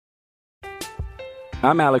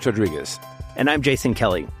I'm Alex Rodriguez. And I'm Jason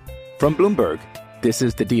Kelly. From Bloomberg, this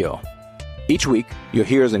is The Deal. Each week, you'll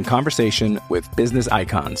hear us in conversation with business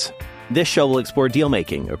icons. This show will explore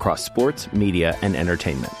deal-making across sports, media, and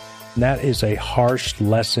entertainment. That is a harsh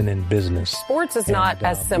lesson in business. Sports is not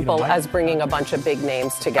as simple as bringing a bunch of big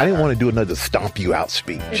names together. I didn't want to do another stomp you out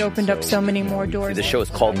speech. It opened up so many more doors. The show is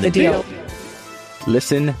called The Deal.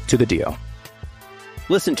 Listen to The Deal.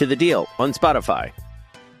 Listen to The Deal on Spotify.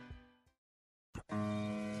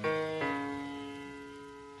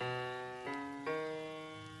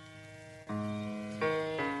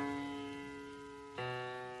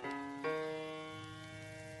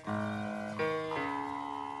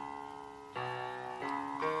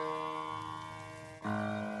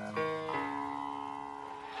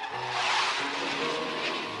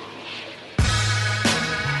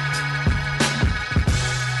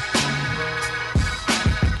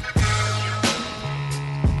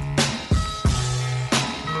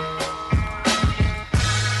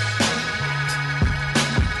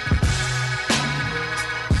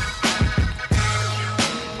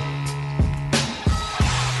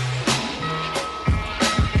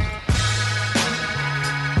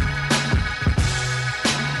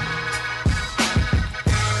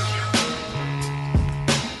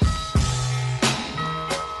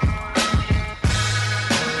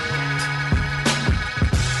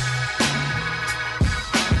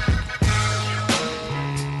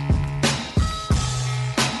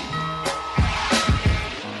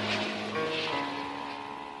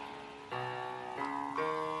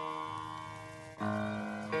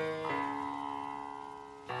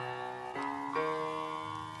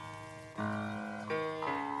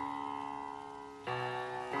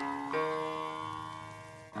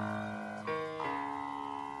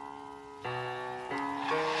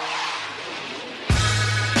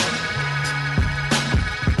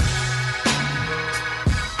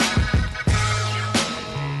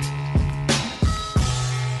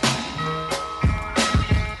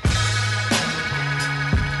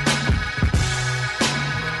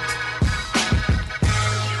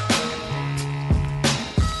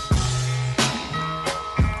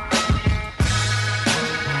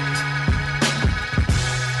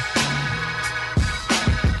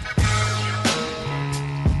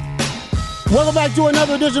 Welcome back to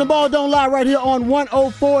another edition of Ball Don't Lie right here on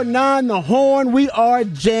 104.9 The Horn. We are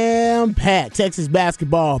jam-packed. Texas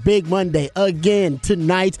basketball, big Monday again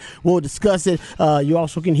tonight. We'll discuss it. You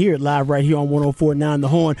also can hear it live right here on 104.9 The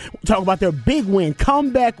Horn. We'll talk about their big win,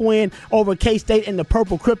 comeback win over K-State and the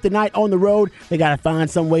Purple Kryptonite on the road. They got to find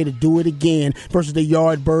some way to do it again versus the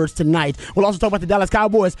Yardbirds tonight. We'll also talk about the Dallas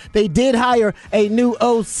Cowboys. They did hire a new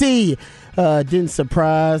OC. Didn't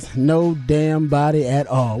surprise no damn body at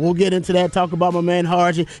all. We'll get into that. Talk about my man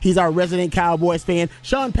Harji. He's our resident Cowboys fan.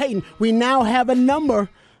 Sean Payton, we now have a number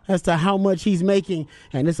as to how much he's making,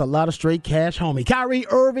 and it's a lot of straight cash, homie. Kyrie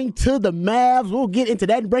Irving to the Mavs. We'll get into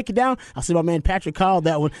that and break it down. I see my man Patrick called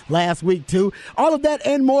that one last week, too. All of that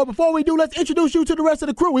and more. Before we do, let's introduce you to the rest of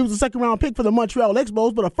the crew. He was a second-round pick for the Montreal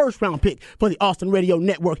Expos, but a first-round pick for the Austin Radio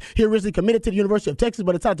Network. He originally committed to the University of Texas,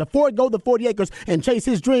 but decided to forego the 40 acres and chase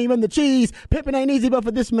his dream and the cheese. Pimping ain't easy, but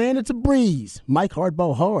for this man, it's a breeze. Mike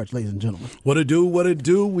Hardball Harge, ladies and gentlemen. What it do, what it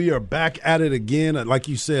do. We are back at it again. Like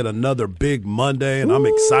you said, another big Monday, and I'm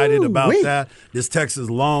excited about that. This Texas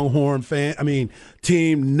Longhorn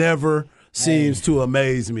team never seems to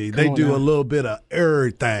amaze me. They do a little bit of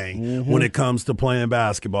everything when it comes to playing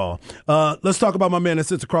basketball. Let's talk about my man that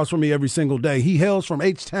sits across from me every single day. He hails from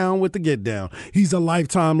H-Town with the Get Down. He's a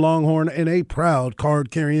lifetime Longhorn and a proud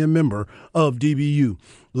card-carrying member of DBU.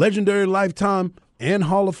 Legendary lifetime and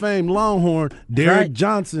Hall of Fame Longhorn Derek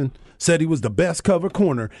Johnson said he was the best cover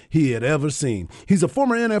corner he had ever seen. He's a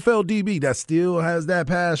former NFL DB that still has that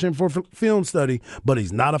passion for film study, but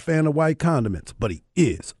he's not a fan of white condiments, but he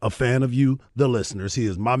is a fan of you, the listeners. He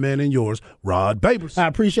is my man and yours, Rod Babers. I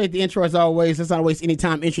appreciate the intro as always. Let's not waste any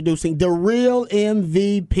time introducing the real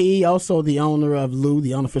MVP, also the owner of Lou,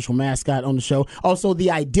 the unofficial mascot on the show, also the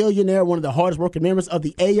Idealionaire, one of the hardest working members of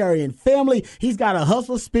the Aryan family. He's got a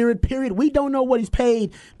hustler spirit, period. We don't know what he's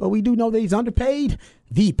paid, but we do know that he's underpaid.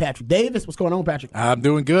 The Patrick Davis. What's going on, Patrick? I'm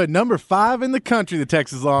doing good. Number 5 in the country, the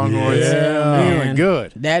Texas Longhorns. Yeah, doing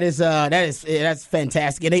good. That's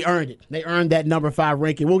fantastic, and they earned it. They earned that number 5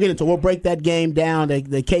 ranking. We'll get into it. We'll break that game down.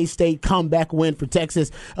 The K-State comeback win for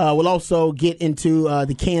Texas. We'll also get into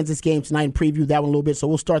the Kansas game tonight and preview that one a little bit. So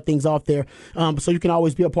we'll start things off there. So you can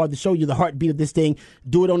always be a part of the show. You're the heartbeat of this thing.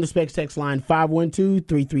 Do it on the Specs text line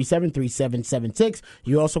 512-337-3776.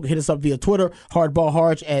 You also can hit us up via Twitter, Hardball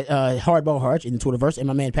Harge at Hardball Harge in the Twitterverse. And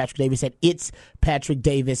my man Patrick Davis said, it's Patrick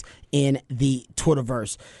Davis in the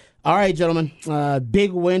Twitterverse. All right, gentlemen,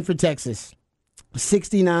 big win for Texas.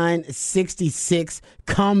 69-66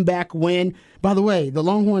 comeback win. By the way, the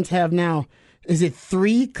Longhorns have now, is it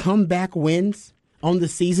 3 comeback wins on the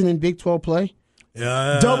season in Big 12 play?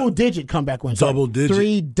 Yeah. Double-digit comeback wins. Double-digit.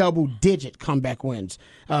 3 double-digit comeback wins.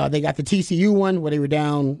 They got the TCU one where they were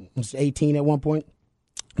down 18 at one point.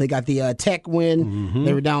 They got the Tech win. Mm-hmm.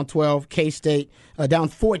 They were down 12. K-State down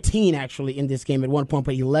 14, actually, in this game at one point,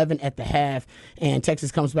 but 11 at the half. And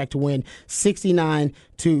Texas comes back to win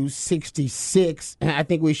 69-66. And I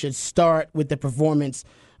think we should start with the performance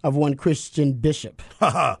of one Christian Bishop.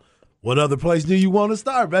 What other place do you want to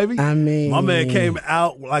start, baby? I mean, my man came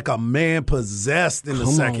out like a man possessed in the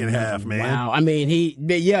second half, man. Wow. I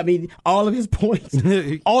mean, all of his points,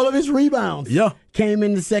 all of his rebounds came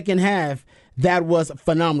in the second half. That was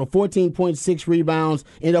phenomenal. 14.6 rebounds,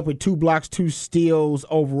 ended up with 2 blocks, 2 steals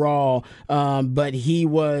overall. But he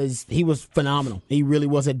was phenomenal. He really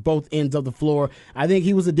was at both ends of the floor. I think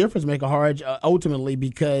he was a difference maker, Harge, ultimately,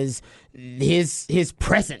 because his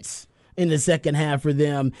presence in the second half for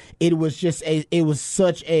them, it was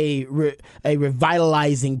such a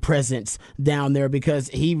revitalizing presence down there because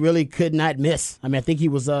he really could not miss. I mean, I think he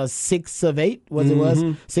was 6 of 8, was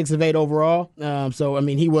 6 of 8 overall. So I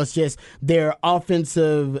mean, he was just their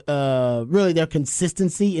offensive, really their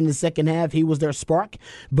consistency in the second half. He was their spark,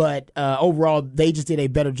 but overall, they just did a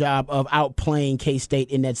better job of outplaying K-State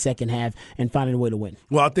in that second half and finding a way to win.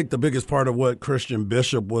 Well, I think the biggest part of what Christian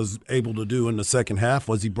Bishop was able to do in the second half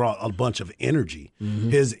was he brought a bunch of energy. Mm-hmm.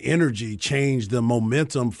 His energy changed the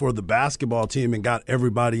momentum for the basketball team and got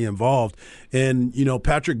everybody involved. And, you know,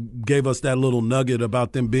 Patrick gave us that little nugget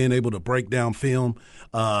about them being able to break down film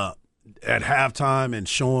at halftime and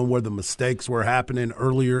showing where the mistakes were happening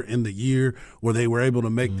earlier in the year, where they were able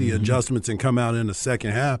to make the adjustments and come out in the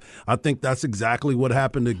second half. I think that's exactly what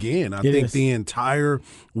happened again. I think the entire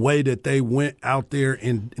way that they went out there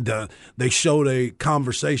and they showed a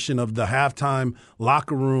conversation of the halftime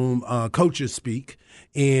locker room coaches speak,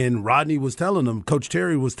 and Rodney was telling them, Coach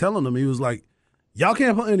Terry was telling them, he was like, y'all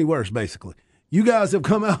can't play any worse, basically. You guys have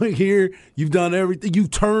come out here, you've done everything. You've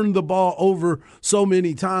turned the ball over so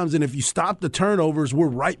many times, and if you stop the turnovers, we're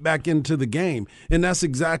right back into the game. And that's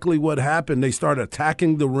exactly what happened. They started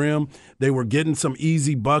attacking the rim. They were getting some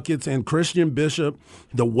easy buckets, and Christian Bishop,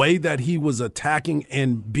 the way that he was attacking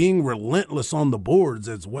and being relentless on the boards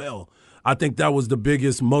as well, I think that was the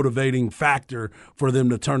biggest motivating factor for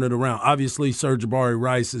them to turn it around. Obviously, Sir'Jabari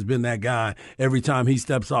Rice has been that guy. Every time he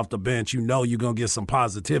steps off the bench, you know you're going to get some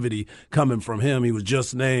positivity coming from him. He was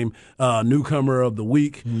just named Newcomer of the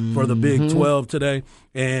Week for the Big 12 today.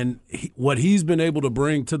 And what he's been able to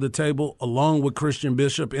bring to the table, along with Christian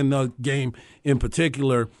Bishop in the game in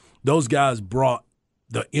particular, those guys brought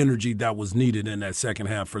the energy that was needed in that second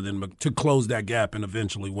half for them to close that gap and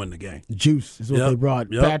eventually win the game. Juice is what they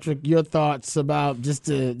brought. Patrick, your thoughts about just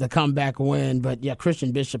the comeback win? But yeah,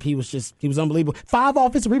 Christian Bishop, he was unbelievable. 5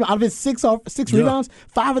 offensive rebounds out of his 6 rebounds.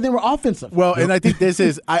 5 of them were offensive. Well, and I think this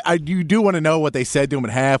is you do want to know what they said to him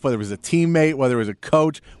at half, whether it was a teammate, whether it was a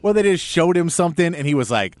coach, whether they just showed him something and he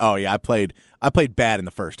was like, "Oh yeah, I played bad in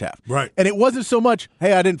the first half." Right. And it wasn't so much,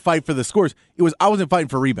 "Hey, I didn't fight for the scores." It was, I wasn't fighting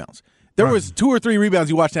for rebounds. There was 2 or 3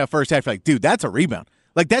 rebounds you watched in that first half. You're like, dude, that's a rebound.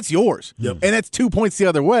 Like, that's yours. Yep. And that's 2 points the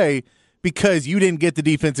other way because you didn't get the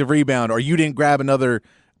defensive rebound or you didn't grab another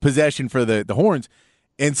possession for the Horns.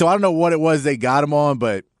 And so I don't know what it was they got him on,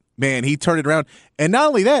 but, man, he turned it around. And not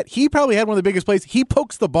only that, he probably had one of the biggest plays. He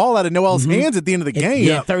pokes the ball out of Noel's hands at the end of the game.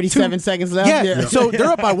 Yeah, 37 seconds left. Yeah, so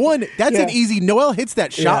they're up by 1. That's an easy – Noel hits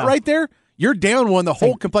that shot right there. You're down 1. The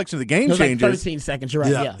whole complexion of the game changes. Like 13 seconds. You're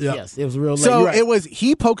right. Yes. It was real late. So it was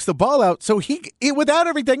he pokes the ball out. So without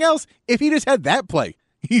everything else, if he just had that play,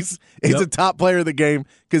 he's a top player of the game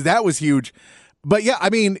because that was huge. But yeah, I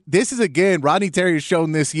mean, this is again Rodney Terry has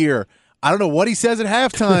shown this year. I don't know what he says at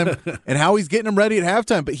halftime and how he's getting them ready at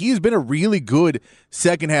halftime, but he's been a really good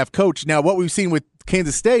second half coach. Now, what we've seen with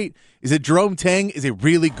Kansas State is that Jerome Tang is a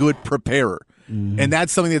really good preparer. And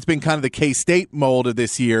that's something that's been kind of the K-State mold of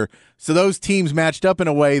this year. So those teams matched up in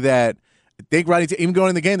a way that I think even going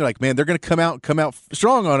in the game, they're like, man, they're going to come out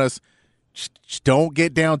strong on us. Just don't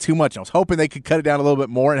get down too much. I was hoping they could cut it down a little bit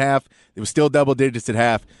more at half. It was still double digits at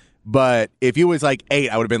half. But if it was like 8,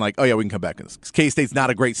 I would have been like, oh, yeah, we can come back. Because K-State's not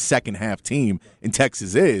a great second half team, and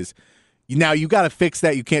Texas is. Now you got to fix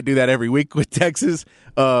that. You can't do that every week with Texas.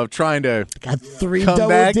 Trying to got 3 come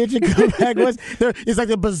back. double-digit comeback. It's like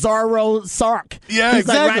the Bizarro Sark. Yeah, he's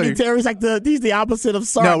exactly. Like Rodney Terry's like he's the opposite of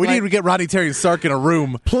Sark. No, we need to get Rodney Terry and Sark in a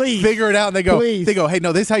room. Please figure it out. And they go. Please. They go. Hey,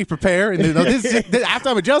 no, this is how you prepare, and no, this is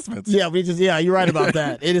halftime adjustments. Yeah, you're right about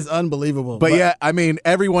that. It is unbelievable. But yeah, I mean,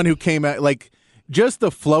 everyone who came out, like, just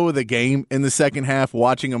the flow of the game in the second half,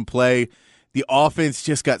 watching them play, the offense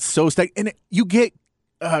just got so stacked, and you get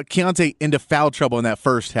Keontae into foul trouble in that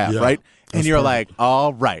first half, right? And you're like,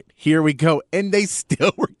 all right, here we go. And they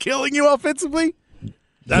still were killing you offensively.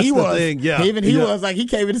 That's the thing, yeah. He was like, he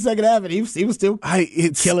came in the second half and he was still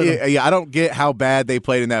killing them. Yeah, I don't get how bad they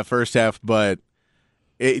played in that first half, but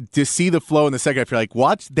to see the flow in the second half, you're like,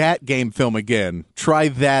 watch that game film again. Try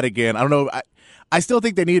that again. I don't know. I still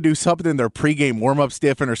think they need to do something in their pregame warm-ups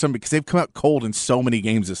different or something because they've come out cold in so many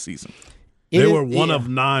games this season. They were 1 of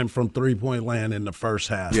 9 from three-point land in the first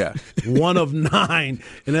half. Yeah. 1 of 9.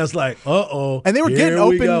 And that's like, uh-oh. And they were getting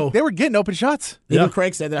open. They were getting open shots. Even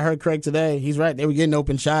Craig said that. I heard Craig today. He's right. They were getting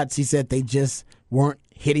open shots. He said they just weren't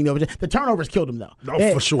hitting the open shots. The turnovers killed them, though.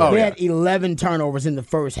 Oh, for sure. They had 11 turnovers in the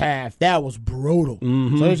first half. That was brutal.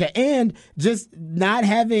 So, and just not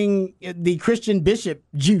having the Christian Bishop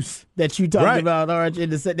juice that you talked about, Arch. They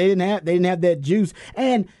didn't have that juice.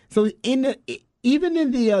 And so even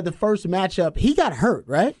in the first matchup, he got hurt,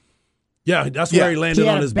 right? Yeah, that's where he landed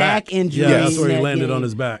on his back. Injury. Yeah, that's where he landed on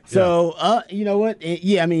his back. So, you know what?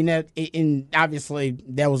 Yeah, I mean, obviously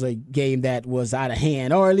that was a game that was out of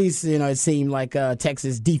hand, or at least it seemed like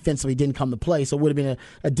Texas defensively didn't come to play, so it would have been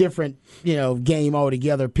a different game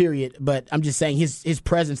altogether. Period. But I'm just saying his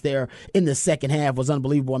presence there in the second half was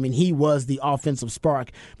unbelievable. I mean, he was the offensive spark.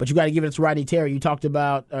 But you got to give it to Rodney Terry. You talked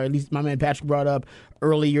about, or at least my man Patrick brought up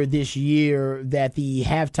earlier this year, that the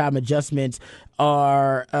halftime adjustments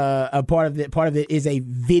are a part of it. Part of it is a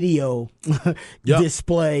video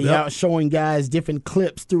display showing guys different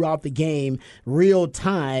clips throughout the game, real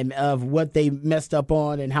time, of what they messed up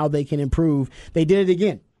on and how they can improve. They did it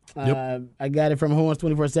again. I got it from Horns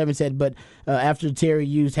 24/7. Said, but after Terry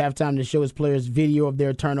used halftime to show his players video of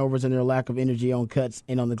their turnovers and their lack of energy on cuts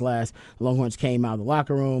and on the glass, the Longhorns came out of the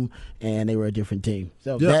locker room and they were a different team.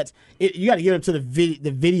 So that's it. You got to give it to the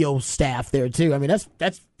video staff there too. I mean, that's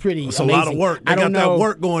pretty. It's amazing. a lot of work. They got that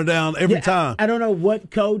work going down every time. I don't know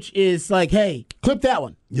what coach is like, hey, clip that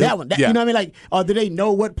one. That one. You know what I mean? Like, do they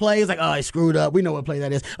know what play? It's like, oh, I screwed up. We know what play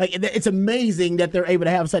that is. Like, it's amazing that they're able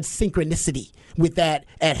to have such synchronicity with that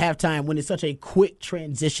at halftime when it's such a quick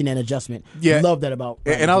transition and adjustment. Yeah. Love that about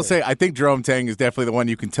Rodney And I'll Terry. say, I think Jerome Tang is definitely the one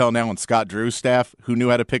you can tell now on Scott Drew's staff who knew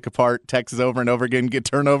how to pick apart Texas over and over again and get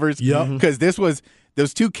turnovers. Yeah. Because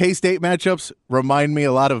those 2 K-State matchups remind me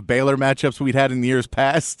a lot of Baylor matchups we'd had in the years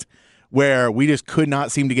past, where we just could not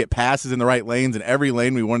seem to get passes in the right lanes, and every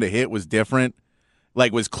lane we wanted to hit was different,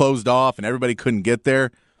 like was closed off, and everybody couldn't get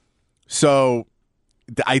there. So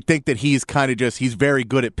I think that he's kind of he's very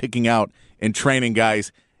good at picking out and training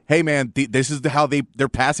guys. Hey, man, this is how they're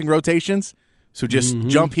passing rotations, so just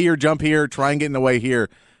jump here, try and get in the way here.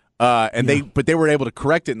 But they were able to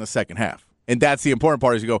correct it in the second half. And that's the important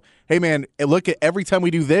part is you go, hey, man, look at every time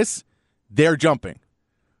we do this, they're jumping.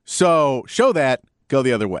 So show that. Go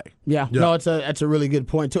the other way. Yeah. No, that's a really good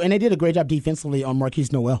point, too. And they did a great job defensively on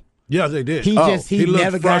Marquise Noel. Yeah, they did. He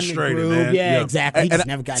never got in the groove. Man. Yeah, exactly. He just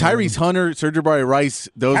never got in the Tyrese Hunter, Sir'Jabari Rice,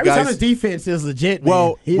 those Tyrese guys. Hunter's defense is legit, man.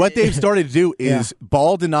 Well, what they've started to do is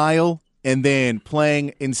ball denial and then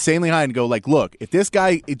playing insanely high and go like, look, if this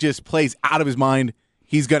guy just plays out of his mind,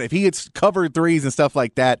 he's gonna. If he gets covered threes and stuff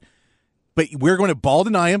like that, but we're going to ball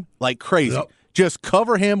deny him like crazy. Yep. Just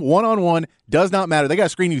cover him one-on-one. Does not matter. They got to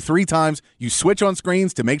screen you 3 times. You switch on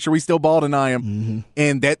screens to make sure we still ball deny him.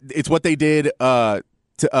 And it's what they did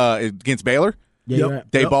against Baylor. Yeah, right.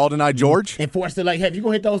 They ball denied George. And forced it like, hey, if you're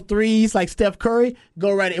going to hit those threes like Steph Curry,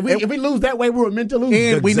 go right in. If we lose that way, we were meant to lose.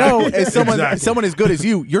 And we know as someone as good as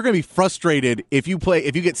you're going to be frustrated if you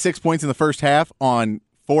get 6 points in the first half on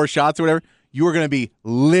 4 shots or whatever. You are going to be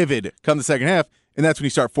livid come the second half. And that's when you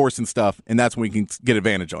start forcing stuff, and that's when we can get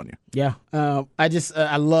advantage on you. Yeah.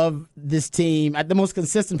 I love this team. The most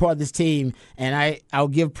consistent part of this team, and I'll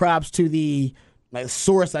give props to the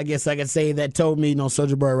source, I guess I could say, that told me,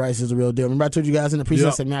 Sir'Jabari Rice is a real deal. Remember I told you guys in the preseason, I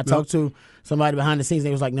said, man, I talked to somebody behind the scenes, and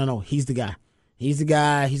they was like, no, he's the guy. He's the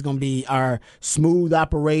guy. He's going to be our smooth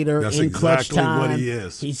operator in clutch time. What he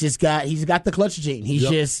is. He's got the clutch gene. He's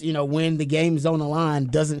just, when the game's on the line,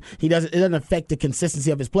 it doesn't affect the consistency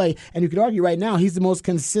of his play. And you could argue right now he's the most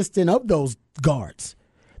consistent of those guards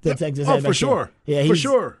that Texas had. For sure. Yeah, for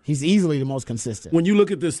sure. He's easily the most consistent. When you look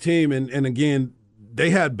at this team, and again, they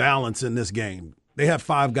had balance in this game. they have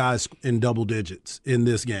 5 guys in double digits in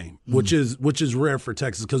this game, which is rare for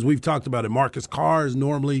Texas because we've talked about it. Marcus Carr is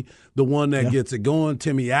normally the one that gets it going.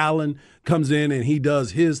 Timmy Allen comes in and he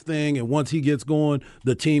does his thing, and once he gets going,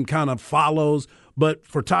 the team kind of follows. But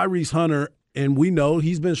for Tyrese Hunter, and we know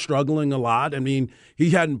he's been struggling a lot. I mean, he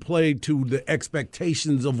hadn't played to the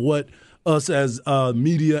expectations of what us as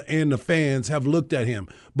media and the fans have looked at him.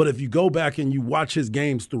 But if you go back and you watch his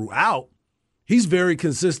games throughout, he's very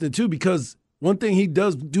consistent too, because one thing he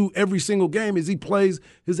does do every single game is he plays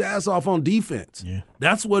his ass off on defense. Yeah.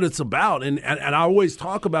 That's what it's about. And I always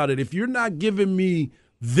talk about it. If you're not giving me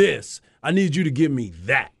this, I need you to give me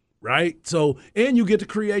that, right? So, and you get to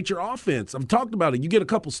create your offense. I've talked about it. You get a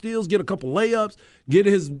couple steals, get a couple layups, get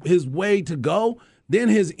his way to go. Then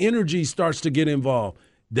his energy starts to get involved.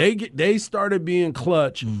 They started being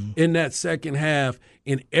clutch in that second half,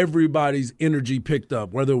 and everybody's energy picked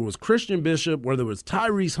up, whether it was Christian Bishop, whether it was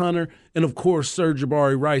Tyrese Hunter, and, of course,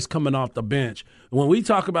 Sir'Jabari Rice coming off the bench. When we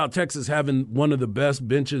talk about Texas having one of the best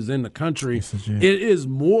benches in the country, it is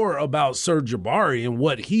more about Sir'Jabari and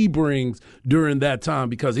what he brings during that time,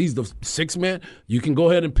 because he's the 6th man. You can go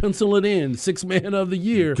ahead and pencil it in, 6th man of the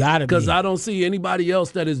year, because I don't see anybody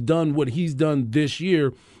else that has done what he's done this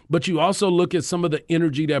year. But you also look at some of the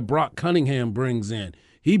energy that Brock Cunningham brings in.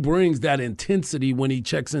 He brings that intensity when he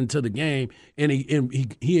checks into the game, and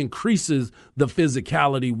he increases the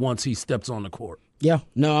physicality once he steps on the court. Yeah,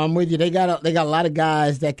 no, I'm with you. They got a lot of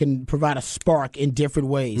guys that can provide a spark in different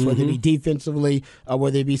ways, whether it be defensively or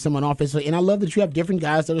whether it be someone offensively. And I love that you have different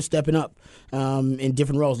guys that are stepping up in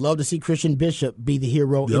different roles. Love to see Christian Bishop be the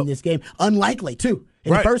hero in this game. Unlikely, too.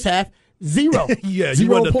 In the first half, 0. Yeah,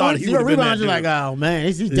 0 points, 0 rebounds. You're like, oh, man,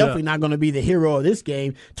 he's definitely not going to be the hero of this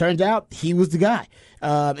game. Turns out he was the guy.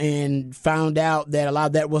 And found out that a lot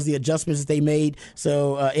of that was the adjustments that they made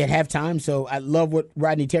at halftime. So I love what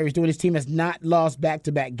Rodney Terry's doing. His team has not lost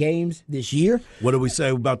back-to-back games this year. What do we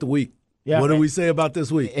say about the week? Yeah, what do we say about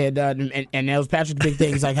this week? And that was Patrick's big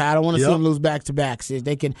thing. He's like, I don't want to see them lose back-to-backs.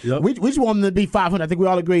 They can. We just want them to be 500. I think we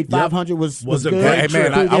all agreed 500 was a good. great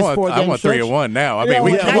trip. Hey, man, I want 3-1 now. I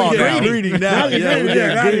mean, come on now. Greedy now.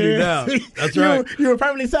 Greedy now. That's right. You were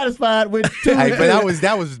perfectly satisfied with 2. Hey, but that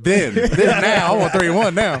was then. Now I want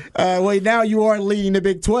 3-1 now. Well, now you are leading the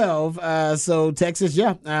Big 12. So Texas,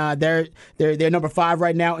 they're number 5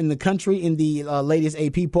 right now in the country in the latest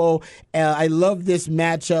AP poll. I love this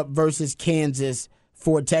matchup versus Kansas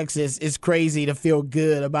for Texas. It's crazy to feel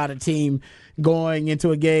good about a team going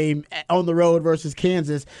into a game on the road versus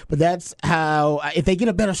Kansas, but that's how, if they get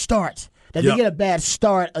a better start, if they get a bad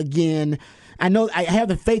start again, I know I have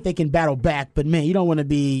the faith they can battle back, but man, you don't want to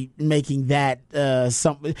be making that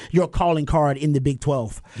your calling card in the Big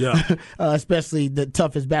 12. Yeah, especially the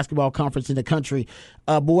toughest basketball conference in the country.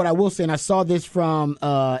 But what I will say, and I saw this from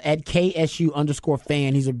at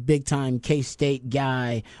KSU_fan. He's a big time K-State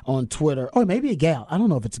guy on Twitter, or maybe a gal. I don't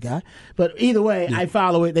know if it's a guy, but either way, I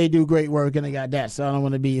follow it. They do great work, and they got that. So I don't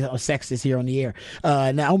want to be a sexist here on the air.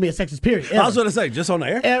 Now, I won't be a sexist. Period. Ever. I was going to say, just on the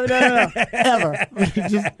air. No, ever,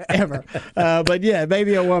 just ever. But yeah,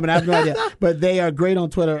 maybe a woman. I have no idea. But they are great on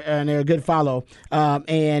Twitter, and they're a good follow.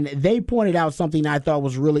 And they pointed out something I thought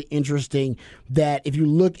was really interesting, that if you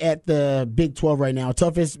look at the Big 12 right now,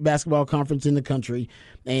 toughest basketball conference in the country,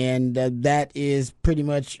 and that is pretty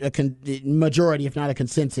much a majority, if not a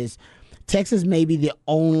consensus. Texas may be the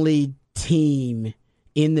only team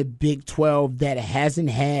in the Big 12 that hasn't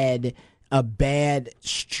had a bad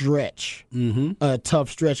stretch, a tough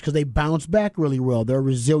stretch, because they bounce back really well. They're a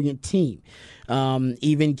resilient team.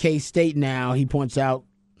 Even K-State now, he points out,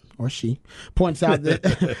 or she points out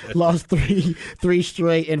that lost three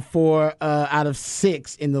straight and 4 out of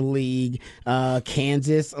 6 in the league.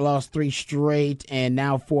 Kansas lost 3 straight and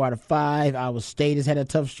now 4 out of 5. Iowa State has had a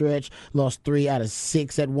tough stretch, lost 3 out of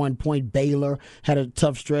 6 at one point. Baylor had a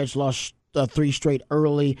tough stretch, lost 3 straight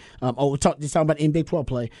early. Talking about in Big 12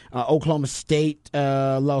 play. Oklahoma State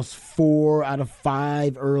lost 4 out of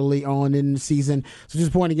 5 early on in the season. So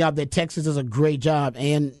just pointing out that Texas does a great job,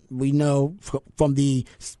 and we know from the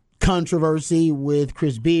controversy with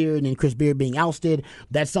Chris Beard and Chris Beard being ousted,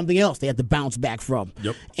 that's something else they have to bounce back from.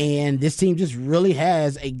 Yep. And this team just really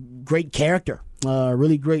has a great character.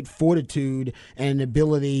 Really great fortitude and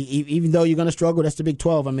ability. Even though you're going to struggle, that's the Big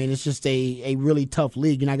 12. I mean, it's just a really tough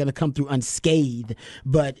league. You're not going to come through unscathed,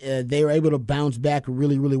 but they were able to bounce back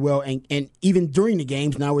really, really well. And even during the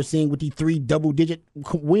games, now we're seeing with the 3 double-digit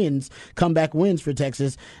wins, comeback wins for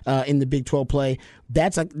Texas in the Big 12 play.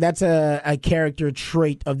 That's a character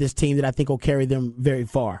trait of this team that I think will carry them very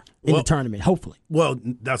far in the tournament, hopefully. Well,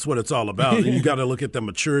 that's what it's all about. And you got to look at the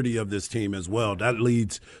maturity of this team as well. That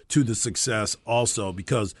leads to the success also,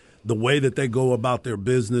 because the way that they go about their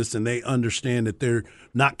business, and they understand that they're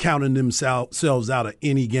not counting themselves out of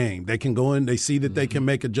any game. They can go in, they see that they can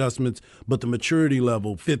make adjustments, but the maturity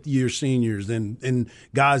level, fifth-year seniors and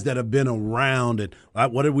guys that have been around, and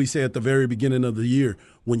what did we say at the very beginning of the year?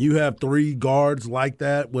 When you have three guards like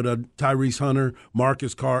that with a Tyrese Hunter,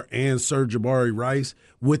 Marcus Carr, and Serge Jabari Rice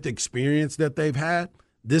with experience that they've had,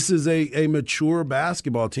 this is a mature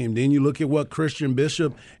basketball team. Then you look at what Christian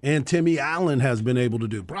Bishop and Timmy Allen has been able to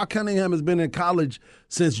do. Brock Cunningham has been in college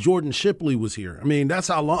since Jordan Shipley was here. I mean, that's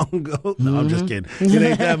how long ago. No, I'm just kidding. It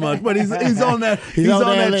ain't that much. But he's on that he's on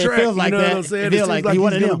that track. Feels like you know that. what I'm saying? It It feels seems like like he he's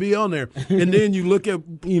wanted going to him. be on there. And then you look at,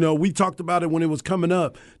 we talked about it when it was coming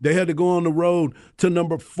up. They had to go on the road to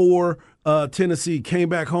number 4 Tennessee, came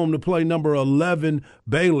back home to play number 11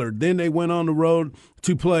 Baylor. Then they went on the road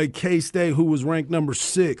to play K-State, who was ranked number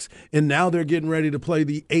 6. And now they're getting ready to play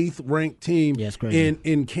the 8th-ranked team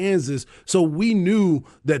in Kansas. So we knew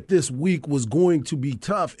that this week was going to be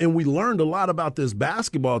tough, and we learned a lot about this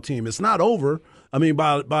basketball team. It's not over, I mean,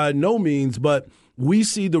 by no means, but we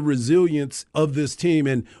see the resilience of this team.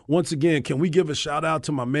 And once again, can we give a shout-out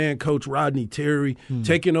to my man, Coach Rodney Terry,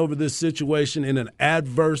 taking over this situation in an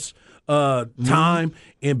adverse time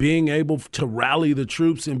and being able to rally the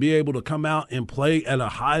troops and be able to come out and play at a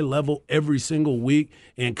high level every single week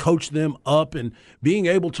and coach them up and being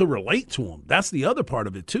able to relate to them. That's the other part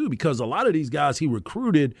of it too, because a lot of these guys he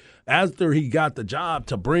recruited after he got the job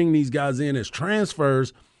to bring these guys in as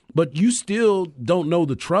transfers, but you still don't know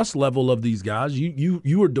the trust level of these guys.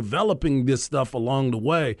 You are developing this stuff along the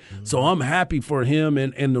way. So I'm happy for him,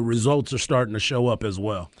 and the results are starting to show up as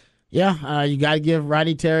well. Yeah, you got to give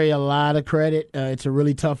Rodney Terry a lot of credit. It's a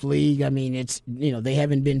really tough league. I mean, it's they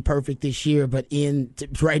haven't been perfect this year, but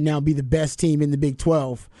right now be the best team in the Big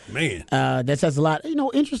 12. Man, that says a lot.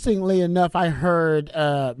 Interestingly enough, I heard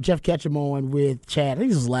Jeff Ketchum on with Chad. I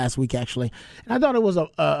think this was last week actually, and I thought it was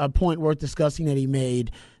a point worth discussing that he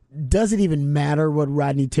made. Does it even matter what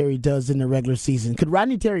Rodney Terry does in the regular season? Could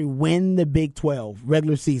Rodney Terry win the Big 12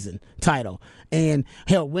 regular season title and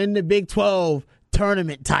win the Big 12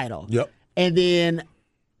 tournament title? Yep. And then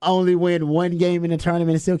only win one game in the tournament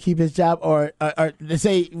and still keep his job, or let's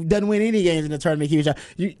say doesn't win any games in the tournament, keep his job?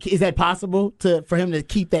 Is that possible for him to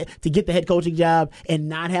keep that, to get the head coaching job and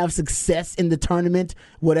not have success in the tournament,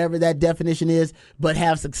 whatever that definition is, but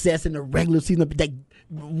have success in the regular season? They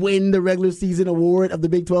win the regular season award of the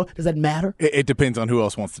Big 12. Does that matter? It depends on who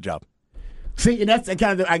else wants the job. See, and that's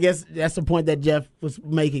kind of, I guess that's the point that Jeff was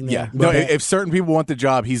making there. Yeah. No, if certain people want the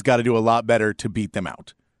job, he's got to do a lot better to beat them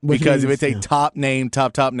out. Because if it's a top name,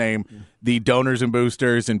 the donors and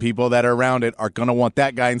boosters and people that are around it are going to want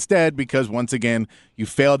that guy instead, because once again, you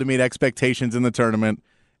failed to meet expectations in the tournament,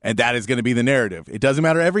 and that is going to be the narrative. It doesn't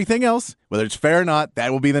matter everything else, whether it's fair or not,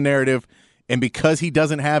 that will be the narrative. And because he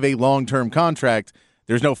doesn't have a long-term contract,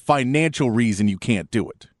 there's no financial reason you can't do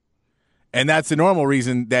it. And that's the normal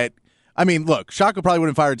reason that, I mean, look, Shaka probably would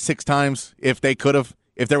have fired 6 times if they could have,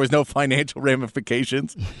 if there was no financial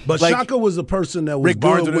ramifications. But Shaka was a person that was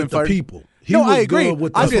good with the people. I agree.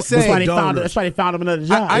 I'm just saying. That's why they found him another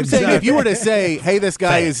job. I'm saying if you were to say, "Hey, this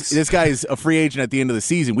guy is a free agent at the end of the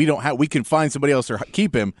season. We can find somebody else or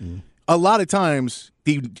keep him." A lot of times,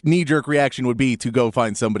 the knee-jerk reaction would be to go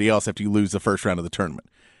find somebody else after you lose the first round of the tournament.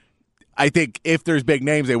 I think if there's big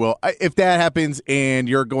names, they will. If that happens and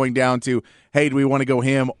you're going down to, hey, do we want to go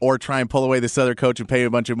him or try and pull away this other coach and pay him a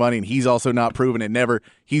bunch of money, and he's also not proven it,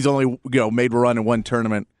 he's only made a run in one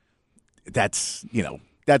tournament. That's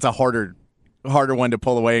a harder one to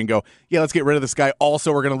pull away and go, yeah, let's get rid of this guy.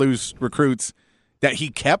 Also, we're going to lose recruits that he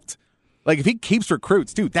kept. Like, if he keeps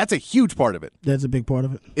recruits, dude, that's a huge part of it. That's a big part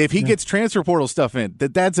of it. If he gets transfer portal stuff in,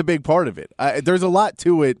 that's a big part of it. There's a lot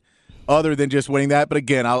to it other than just winning that. But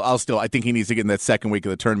again, I think he needs to get in that second week of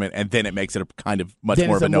the tournament, and then it makes it a kind of much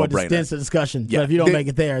more of a no-brainer. Then it's a discussion. Yeah. But if you don't make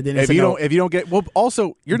it there, then it's if you don't get, well,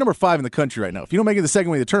 also you're number 5 in the country right now. If you don't make it the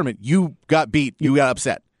second week of the tournament, you got beat. You got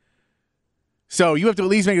upset. So you have to at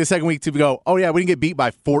least make it the second week to go, oh yeah, we didn't get beat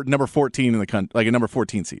by number 14 in the country, like a number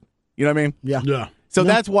 14 seed. You know what I mean? Yeah. So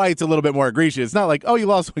that's why it's a little bit more egregious. It's not like, oh, you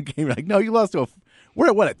lost one game. Like, no, you lost to we're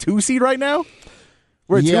at a 2 seed right now?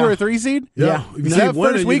 We're a 2 or a 3 seed? Yeah. That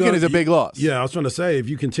first weekend is a big loss. Yeah, I was trying to say, if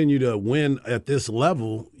you continue to win at this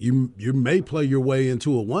level, you may play your way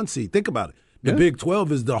into a 1 seed. Think about it. The Big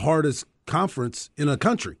 12 is the hardest conference in a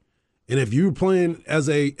country. And if you're playing as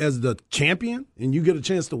the champion and you get a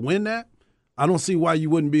chance to win that, I don't see why you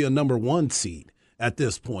wouldn't be a number 1 seed at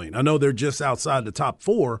this point. I know they're just outside the top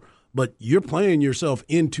 4, but you're playing yourself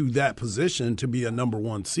into that position to be a number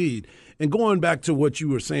 1 seed. And going back to what you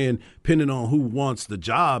were saying, depending on who wants the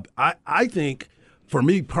job, I think for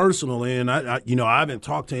me personally, and I haven't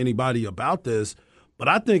talked to anybody about this, but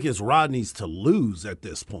I think it's Rodney's to lose at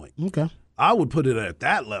this point. Okay. I would put it at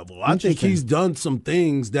that level. I think he's done some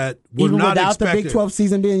things that were Even not without expected. the Big 12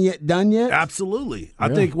 season being done yet? Absolutely. I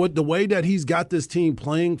think the way that he's got this team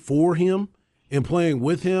playing for him and playing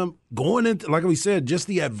with him, going into, like we said, just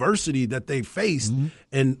the adversity that they faced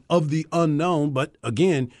and of the unknown. But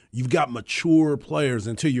again, you've got mature players.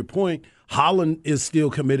 And to your point, Holland is still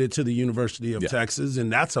committed to the University of Texas,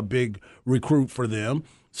 and that's a big recruit for them.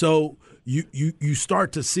 So you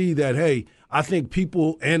start to see that, hey, I think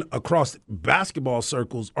people and across basketball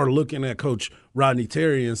circles are looking at Coach Rodney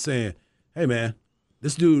Terry and saying, hey, man,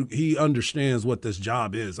 this dude, he understands what this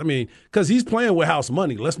job is. I mean, because he's playing with house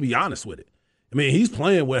money. Let's be honest with it. I mean, he's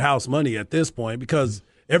playing with house money at this point because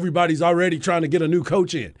everybody's already trying to get a new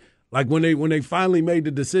coach in. Like when they finally made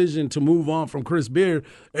the decision to move on from Chris Beard,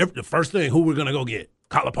 the first thing, who we're going to go get?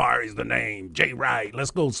 Calipari's the name. Jay Wright.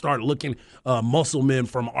 Let's go start looking muscle men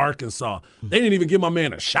from Arkansas. They didn't even give my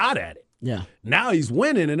man a shot at it. Yeah. Now he's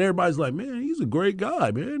winning, and everybody's like, man, he's a great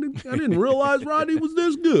guy, man. I didn't realize Rodney was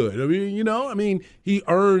this good. I mean, he's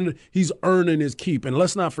earning his keep. And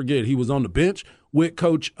let's not forget, he was on the bench with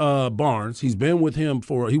Coach Barnes. He was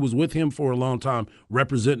with him for a long time,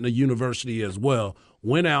 representing the university as well.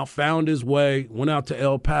 Went out, found his way, went out to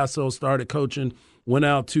El Paso, started coaching, went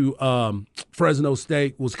out to Fresno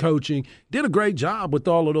State, was coaching, did a great job with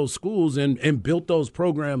all of those schools and built those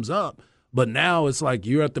programs up. But now it's like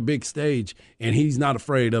you're at the big stage, and he's not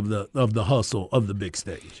afraid of the hustle of the big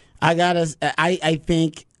stage. I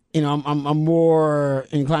think, I'm more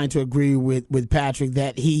inclined to agree with Patrick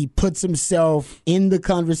that he puts himself in the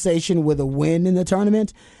conversation with a win in the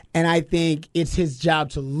tournament, and I think it's his job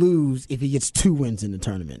to lose if he gets 2 wins in the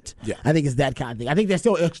tournament. Yeah. I think it's that kind of thing. I think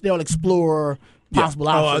they'll explore possible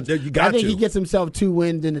options. I think he gets himself 2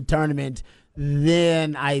 wins in the tournament.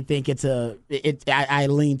 Then I think I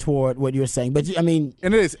lean toward what you're saying. But, I mean.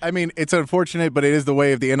 And it is. I mean, it's unfortunate, but it is the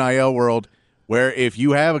way of the NIL world where if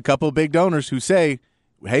you have a couple of big donors who say,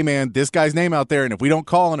 hey, man, this guy's name out there, and if we don't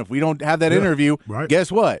call and if we don't have that interview,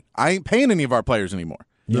 guess what? I ain't paying any of our players anymore.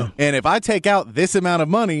 Yeah. And if I take out this amount of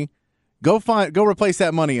money, go replace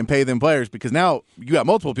that money and pay them players because now you got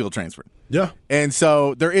multiple people transferred. Yeah. And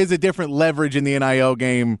so there is a different leverage in the NIL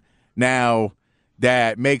game now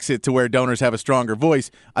that makes it to where donors have a stronger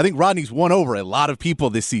voice. I think Rodney's won over a lot of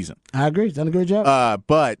people this season. I agree. He's done a great job.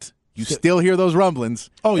 But you still hear those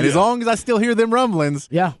rumblings. Oh, and as long as I still hear them rumblings,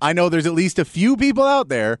 I know there's at least a few people out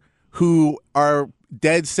there who are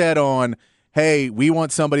dead set on, hey, we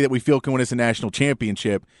want somebody that we feel can win us a national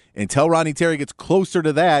championship. Until Rodney Terry gets closer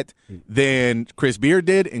to that than Chris Beard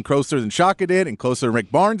did and closer than Shaka did and closer than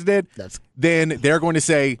Rick Barnes did, then they're going to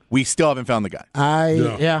say, we still haven't found the guy.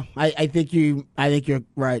 I think you're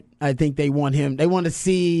right. I think they want him. They want to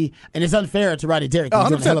see, and it's unfair to Rodney Terry because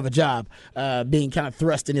he's doing a hell of a job being kind of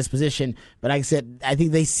thrust in this position. But like I said, I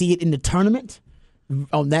think they see it in the tournament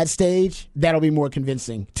on that stage. That'll be more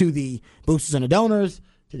convincing to the boosters and the donors,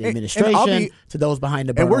 to the administration, to those behind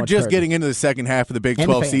the And we're just getting into the second half of the Big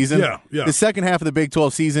 12 season. The second half of the Big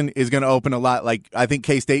 12 season is going to open a lot. Like I think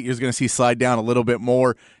K-State you're going to see slide down a little bit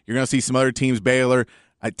more. You're going to see some other teams, Baylor.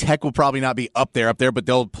 Tech will probably not be up there, but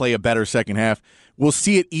they'll play a better second half. We'll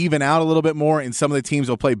see it even out a little bit more, and some of the teams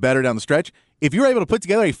will play better down the stretch. If you're able to put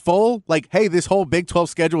together a full, like, hey, this whole Big 12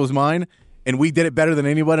 schedule is mine, and we did it better than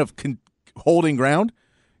anyone of holding ground,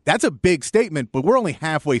 that's a big statement, but we're only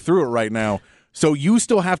halfway through it right now. So you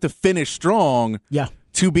still have to finish strong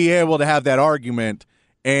to be able to have that argument.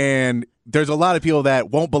 And there's a lot of people that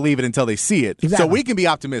won't believe it until they see it. Exactly. So we can be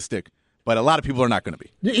optimistic, but a lot of people are not going to be.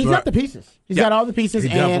 He's got the pieces. He's got all the pieces.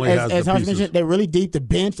 And as Hans mentioned, they're really deep. The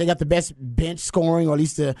bench, they got the best bench scoring, or at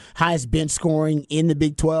least the highest bench scoring in the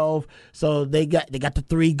Big 12. So they got the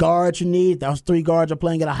 3 guards you need. Those 3 guards are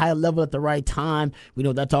playing at a high level at the right time. We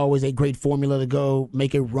know that's always a great formula to go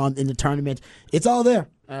make a run in the tournament. It's all there.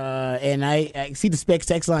 And I see the Specs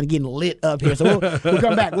text line getting lit up here. So we'll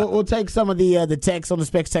come back. We'll take some of the texts on the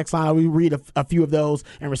Specs text line. We read a few of those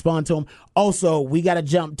and respond to them. Also, we got to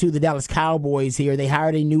jump to the Dallas Cowboys here. They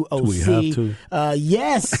hired a new OC. Do we have to?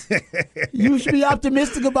 Yes. You should be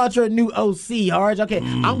optimistic about your new OC, Harge. Okay,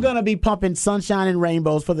 I'm going to be pumping sunshine and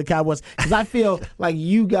rainbows for the Cowboys because I feel like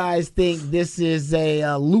you guys think this is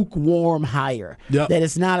a lukewarm hire. Yep. That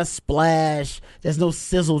it's not a splash. There's no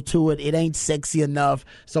sizzle to it. It ain't sexy enough.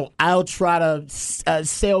 So I'll try to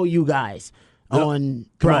sell you guys on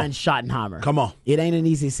Brian Schottenheimer. Come on. It ain't an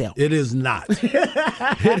easy sell. It is not.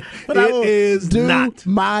 But I will do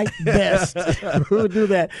my best. We'll do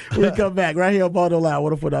that when we come back. Right here on Ball Don't Lie.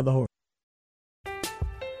 What on the Horn?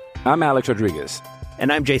 I'm Alex Rodriguez.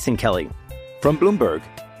 And I'm Jason Kelly. From Bloomberg,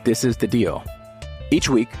 this is The Deal. Each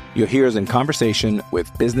week, you'll hear us in conversation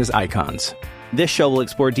with business icons. This show will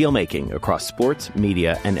explore deal-making across sports,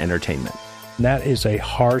 media, and entertainment. That is a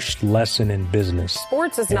harsh lesson in business.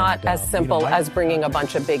 Sports is not as simple as bringing a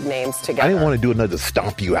bunch of big names together. I didn't want to do another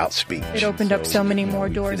stomp you out speech. It opened up so many more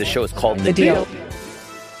doors. The show is called The Deal.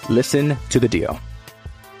 Listen to The Deal.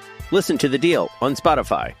 Listen to The Deal on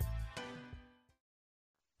Spotify.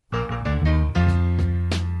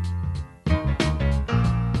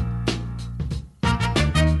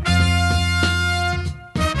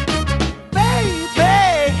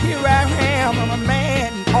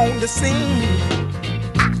 The scene.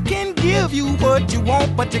 I can give you what you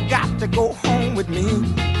want, but you got to go home with me.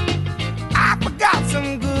 I forgot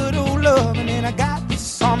some good old love, and then I got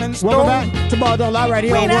some in store. Welcome back to Ball Don't Lie right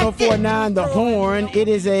here on 104.9 The Horn. It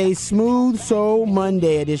is a Smooth Soul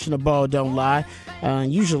Monday edition of Ball Don't Lie.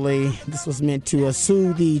 Usually, this was meant to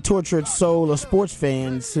soothe the tortured soul of sports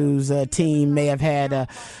fans whose team may have had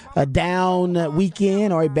a down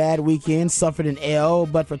weekend or a bad weekend, suffered an L.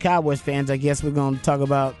 But for Cowboys fans, I guess we're going to talk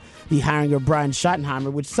about the hiring of Brian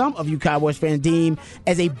Schottenheimer, which some of you Cowboys fans deem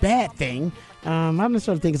as a bad thing. I don't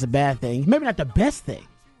necessarily think it's a bad thing. Maybe not the best thing.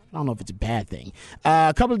 I don't know if it's a bad thing.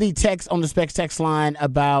 A couple of the texts on the Specs text line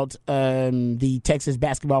about the Texas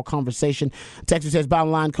basketball conversation. Texas says, bottom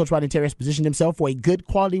line, Coach Rodney Terry has positioned himself for a good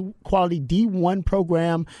quality D1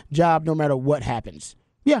 program job no matter what happens.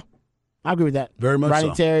 Yeah. I agree with that. Very much Rodney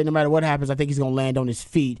so. Terry, no matter what happens, I think he's going to land on his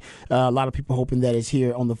feet. A lot of people hoping that it's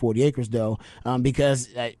here on the 40 acres, though, because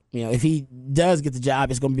if he does get the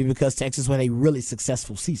job, it's going to be because Texas had a really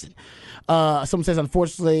successful season. Someone says,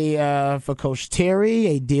 unfortunately, for Coach Terry,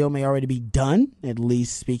 a deal may already be done, at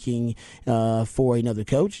least speaking for another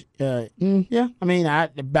coach. Yeah, I mean,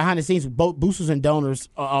 behind the scenes, both boosters and donors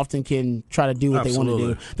often can try to do what they want to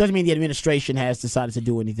do. Doesn't mean the administration has decided to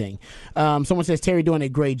do anything. Someone says, Terry doing a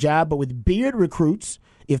great job, but with beard recruits,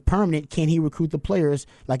 if permanent, can he recruit the players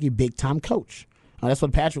like a big-time coach? That's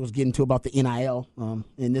what Patrick was getting to about the NIL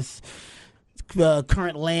in this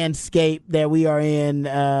current landscape that we are in.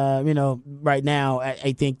 Right now,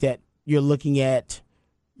 I think that you're looking at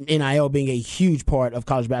NIL being a huge part of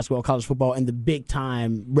college basketball, college football, and the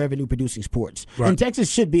big-time revenue-producing sports. Right. And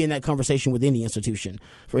Texas should be in that conversation with any institution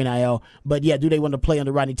for NIL. But, yeah, do they want to play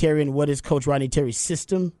under Rodney Terry, and what is Coach Rodney Terry's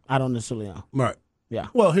system? I don't necessarily know. Right. Yeah.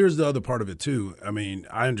 Well, here's the other part of it, too. I mean,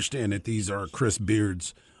 I understand that these are Chris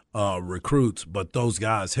Beard's recruits, but those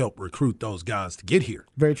guys help recruit those guys to get here.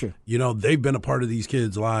 Very true. They've been a part of these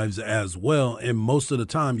kids' lives as well. And most of the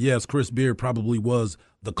time, yes, Chris Beard probably was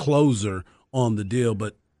the closer on the deal,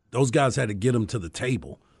 but those guys had to get them to the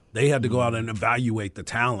table. They had to go out and evaluate the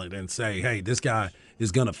talent and say, hey, this guy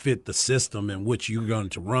is going to fit the system in which you're going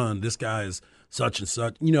to run. This guy is such and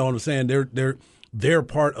such. You know what I'm saying? They're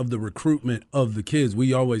part of the recruitment of the kids.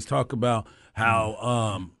 We always talk about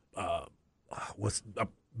how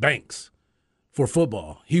Banks for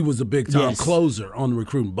football. He was a big-time closer on the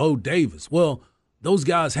recruiting. Bo Davis. Well, those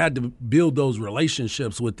guys had to build those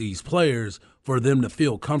relationships with these players for them to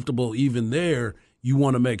feel comfortable even there. You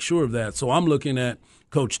want to make sure of that. So I'm looking at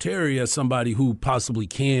Coach Terry as somebody who possibly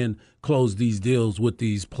can close these deals with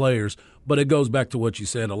these players. But it goes back to what you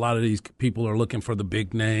said. A lot of these people are looking for the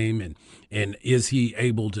big name, and is he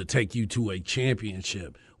able to take you to a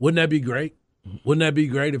championship? Wouldn't that be great? Wouldn't that be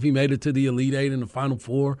great if he made it to the Elite Eight and the Final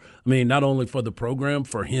Four? I mean, not only for the program,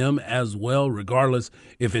 for him as well, regardless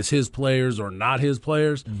if it's his players or not his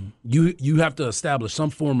players. Mm-hmm. You have to establish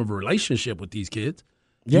some form of relationship with these kids.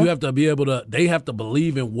 Yeah. You have to be able to – they have to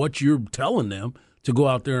believe in what you're telling them to go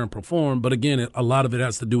out there and perform. But, again, a lot of it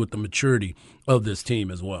has to do with the maturity of this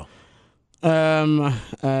team as well.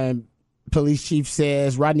 Police chief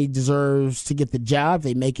says Rodney deserves to get the job.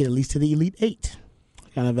 They make it at least to the Elite Eight.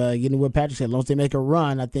 Kind of getting what Patrick said. As long as they make a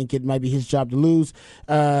run, I think it might be his job to lose.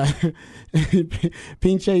 Pinche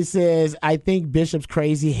says, I think Bishop's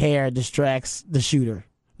crazy hair distracts the shooter.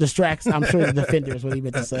 I'm sure the defender is what he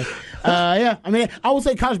meant to say. Yeah, I mean, I would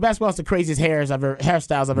say college basketball is the craziest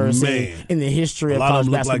hairstyles I've ever seen in the history of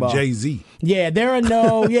college basketball. A lot of them look like Jay-Z. Yeah, there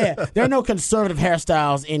are no conservative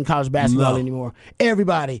hairstyles in college basketball anymore.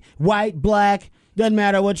 Everybody, white, black. Doesn't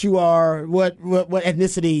matter what you are, what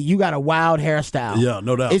ethnicity, you got a wild hairstyle. Yeah,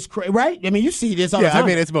 no doubt. It's right? I mean, you see this all the time. I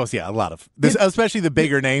mean, it's a lot of this, especially the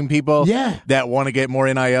bigger name people that want to get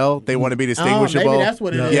more NIL. They want to be distinguishable. Maybe that's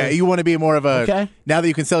what it is. Yeah, you want to be more of a, now that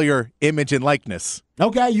you can sell your image and likeness.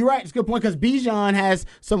 Okay, you're right. It's a good point because Bijan has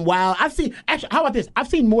some wild. Actually, how about this? I've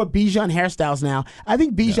seen more Bijan hairstyles now. I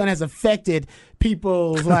think Bijan has affected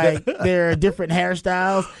people's their different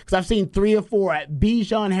hairstyles because I've seen 3 or 4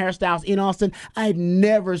 Bijan hairstyles in Austin. I've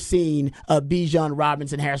never seen a Bijan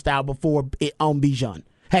Robinson hairstyle before on Bijan.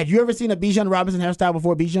 Had you ever seen a Bijan Robinson hairstyle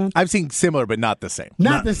before Bijan? I've seen similar, but not the same.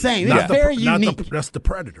 Not the same. It's very unique. That's the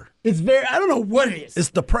Predator. It's very. I don't know what it is.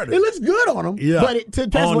 It's the Predator. It looks good on him, but it's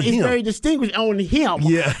very distinguished on him.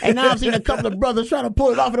 Yeah. And now I've seen a couple of brothers trying to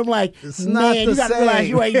pull it off, and I'm like, it's not man, you got to realize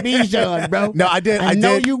you ain't Bijan, bro. No, I did. I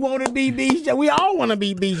know you want to be Bijan. We all want to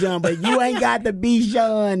be Bijan, but you ain't got the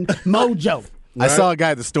Bijan mojo. Right? I saw a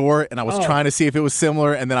guy at the store, and I was trying to see if it was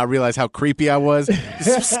similar, and then I realized how creepy I was,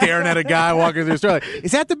 just staring at a guy walking through the store like,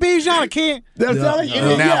 is that the Bijan? I can't. Now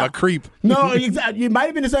I'm a creep. No, exactly. You might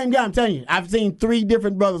have been the same guy, I'm telling you. I've seen 3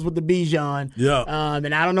 different brothers with the Bijan. Yeah.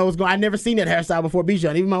 And I don't know what's going on. I've never seen that hairstyle before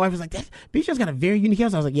Bijan. Even my wife was like, Bijan's got a very unique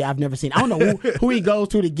hairstyle. I was like, yeah, I've never seen it. I don't know who he goes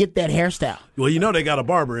to get that hairstyle. Well, you know they got a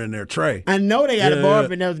barber in there, Trey. I know they got a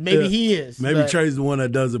barber in there. Maybe he is. Maybe Trey's the one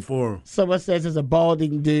that does it for him. Someone says it's a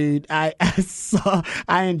balding dude. I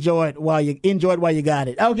enjoyed while you got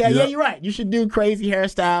it. Okay, yeah, you're right. You should do crazy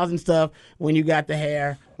hairstyles and stuff when you got the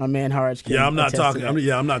hair. My man Harge. I'm not talking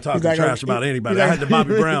trash about anybody. I had the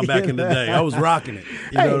Bobby Brown back in the day. I was rocking it.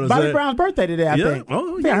 You know what I'm Bobby saying? Brown's birthday today, I think.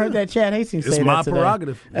 Oh, I heard that Chad Hastings say that today. It's my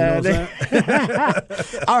prerogative. You know what I'm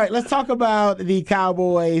saying? All right, let's talk about the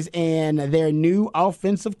Cowboys and their new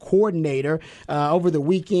offensive coordinator. Over the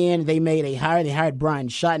weekend, they made a hire. They hired Brian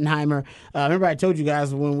Schottenheimer. Remember I told you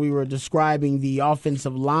guys when we were describing the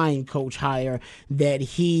offensive line coach hire that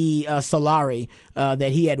Solari,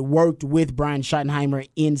 that he had worked with Brian Schottenheimer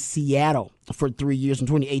in Seattle for 3 years from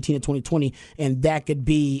 2018 to 2020, and that could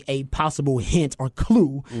be a possible hint or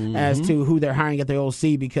clue as to who they're hiring at their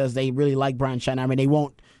OC because they really like Brian Schottenheimer and they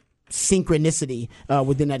want synchronicity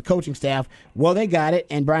within that coaching staff. Well, they got it,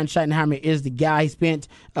 and Brian Schottenheimer is the guy. He spent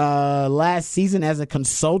last season as a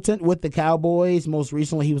consultant with the Cowboys. Most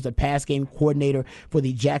recently, he was the pass game coordinator for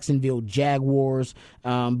the Jacksonville Jaguars.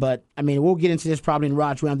 But, I mean, we'll get into this probably in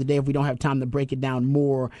Rod's Round today if we don't have time to break it down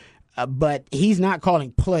more. But he's not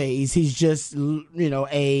calling plays. He's just,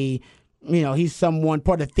 he's someone,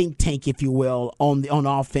 part of the think tank, if you will, on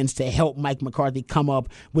offense to help Mike McCarthy come up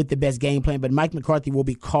with the best game plan. But Mike McCarthy will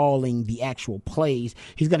be calling the actual plays.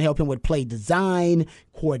 He's going to help him with play design,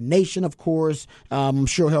 coordination, of course. I'm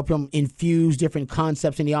sure help him infuse different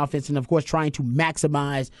concepts in the offense, and of course, trying to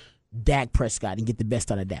maximize Dak Prescott and get the best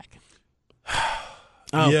out of Dak.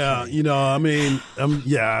 Okay. Yeah,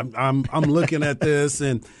 I'm looking at this,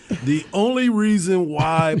 and the only reason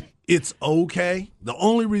why it's okay, the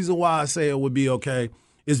only reason why I say it would be okay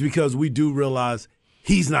is because we do realize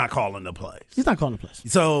he's not calling the plays. He's not calling the plays.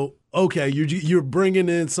 So, okay, you're bringing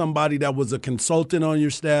in somebody that was a consultant on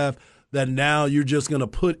your staff that now you're just going to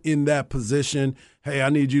put in that position. Hey, I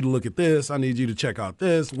need you to look at this. I need you to check out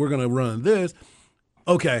this. We're going to run this.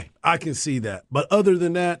 Okay, I can see that. But other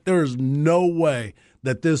than that, there's no way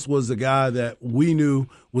that this was a guy that we knew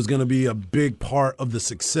was going to be a big part of the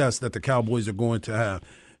success that the Cowboys are going to have.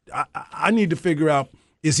 I need to figure out,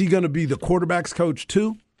 is he going to be the quarterback's coach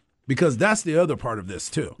too? Because that's the other part of this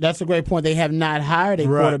too. That's a great point. They have not hired a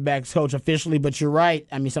quarterback's coach officially, but you're right.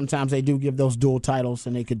 I mean, sometimes they do give those dual titles,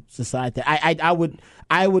 and they could decide that.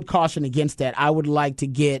 I would caution against that. I would like to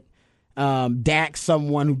get Dak,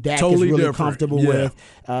 someone who Dak totally is really comfortable with.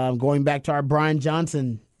 Going back to our Brian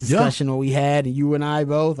Johnson discussion where we had, and you and I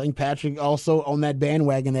both, I think Patrick also on that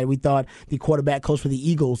bandwagon, that we thought the quarterback coach for the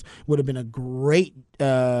Eagles would have been a great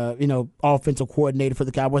offensive coordinator for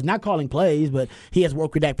the Cowboys. Not calling plays, but he has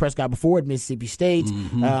worked with Dak Prescott before at Mississippi State.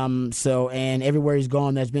 And everywhere he's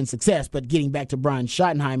gone, there's been success. But getting back to Brian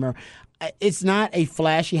Schottenheimer, it's not a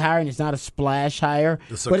flashy hire and it's not a splash hire.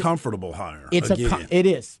 It's a comfortable hire. It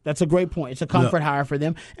is. That's a great point. It's a comfort hire for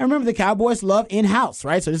them. And remember, the Cowboys love in-house,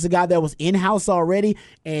 right? So this is a guy that was in-house already.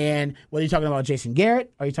 And whether you're talking about Jason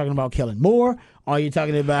Garrett, or you're talking about Kellen Moore, or you're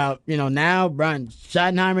talking about, now Brian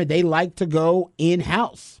Schottenheimer, they like to go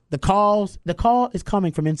in-house. The call is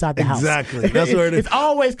coming from inside the house. Exactly. That's where it is. It's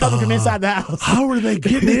always coming from inside the house. How are they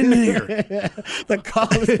getting in there? The call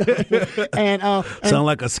is coming. Sound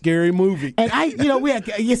like a scary movie. And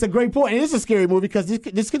it's a great point. It is a scary movie because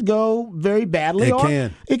this could go very badly. It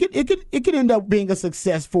can. It could end up being a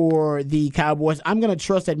success for the Cowboys. I'm going to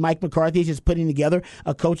trust that Mike McCarthy is just putting together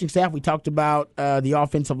a coaching staff. We talked about the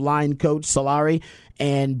offensive line coach Solari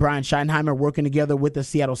and Brian Schottenheimer working together with the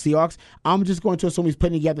Seattle Seahawks. I'm just going to assume he's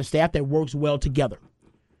putting together staff that works well together.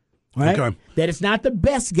 Right? Okay. That it's not the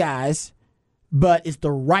best guys, but it's the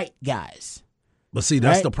right guys. But see,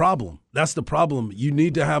 that's the problem. That's the problem. You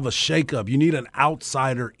need to have a shakeup. You need an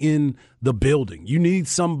outsider in the building. You need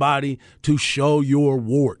somebody to show your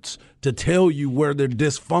warts, to tell you where their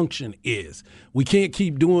dysfunction is. We can't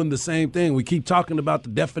keep doing the same thing. We keep talking about the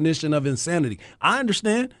definition of insanity. I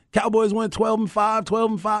understand. Cowboys went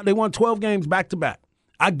 12-5. They won 12 games back-to-back.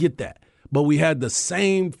 I get that. But we had the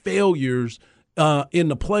same failures in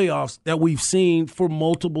the playoffs that we've seen for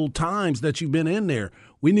multiple times that you've been in there.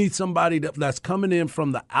 We need somebody that's coming in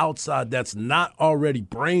from the outside that's not already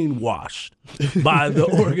brainwashed by the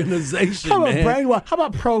organization. How about brainwashed? How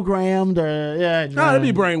about programmed? It'd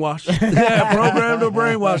be brainwashed. Yeah, programmed or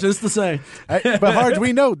brainwashed. It's the same. But Harge,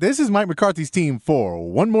 we know this is Mike McCarthy's team for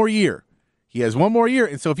one more year. He has one more year,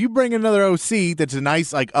 and so if you bring another OC that's a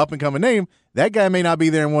nice, like, up-and-coming name, that guy may not be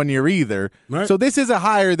there in 1 year either. Right. So this is a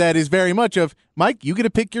hire that is very much of, Mike, you get to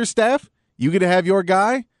pick your staff, you get to have your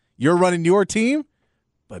guy, you're running your team.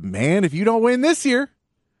 But, man, if you don't win this year,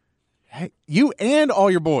 you and all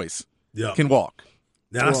your boys can walk.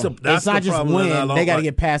 Now, it's not just win. They got to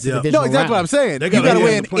get past the divisional round. No, exactly what I'm saying. You got to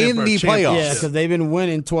win in the playoffs. Yeah, because they've been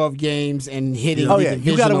winning 12 games and hitting the divisional round.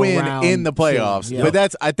 You got to win in the playoffs. Yeah. But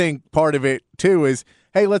that's, I think, part of it, too, is,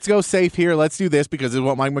 hey, let's go safe here. Let's do this because it's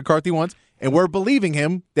what Mike McCarthy wants. And we're believing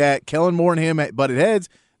him that Kellen Moore and him butted heads.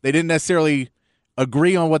 They didn't necessarily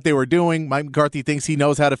agree on what they were doing. Mike McCarthy thinks he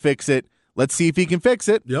knows how to fix it. Let's see if he can fix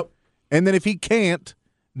it. Yep. And then if he can't,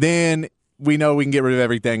 then we know we can get rid of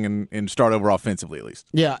everything and start over offensively at least.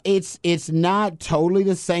 Yeah, it's not totally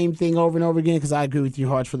the same thing over and over again because I agree with you,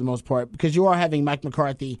 Harge, for the most part. Because you are having Mike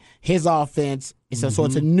McCarthy, his offense. So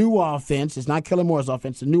it's a new offense. It's not Kellen Moore's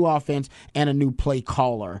offense. It's a new offense and a new play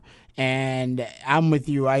caller. And I'm with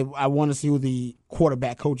you. I want to see who the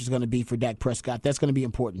quarterback coach is going to be for Dak Prescott. That's going to be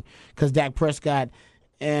important because Dak Prescott –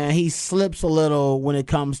 he slips a little when it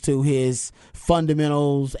comes to his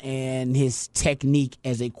fundamentals and his technique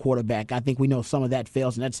as a quarterback. I think we know some of that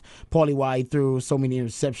fails, and that's partly why he threw so many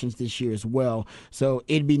interceptions this year as well. So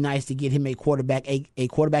it'd be nice to get him a quarterback, a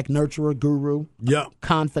quarterback nurturer, guru,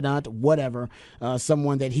 confidant, whatever,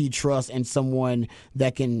 someone that he trusts and someone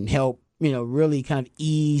that can help really kind of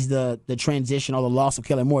ease the transition or the loss of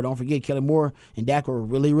Kellen Moore. Don't forget, Kellen Moore and Dak were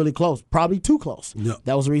really, really close, probably too close. Yep.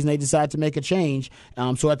 That was the reason they decided to make a change.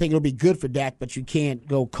 So I think it'll be good for Dak, but you can't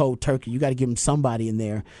go cold turkey. You got to give him somebody in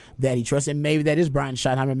there that he trusts, and maybe that is Brian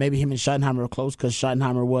Schottenheimer. Maybe him and Schottenheimer are close because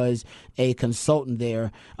Schottenheimer was a consultant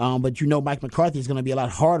there. But Mike McCarthy is going to be a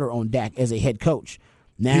lot harder on Dak as a head coach.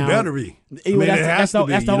 Now, he better be. That's the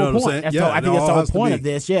whole point. I think that's the whole point of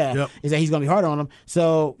this, is that he's going to be hard on him.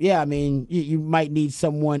 So, you might need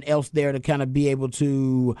someone else there to kind of be able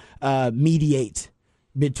to mediate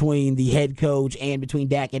between the head coach and between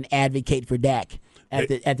Dak and advocate for Dak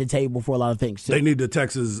at the table for a lot of things. So, they need the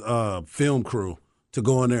Texas film crew to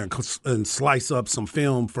go in there and slice up some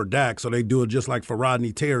film for Dak, so they do it just like for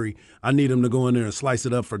Rodney Terry. I need him to go in there and slice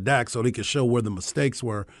it up for Dak so they can show where the mistakes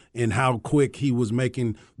were and how quick he was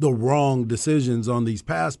making the wrong decisions on these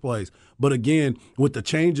pass plays. But again, with the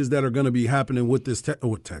changes that are going to be happening with this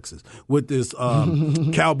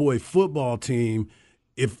Cowboy football team,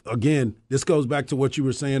 this goes back to what you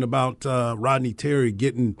were saying about Rodney Terry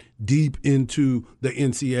getting deep into the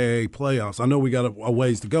NCAA playoffs. I know we got a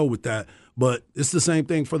ways to go with that, but it's the same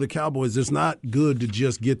thing for the Cowboys. It's not good to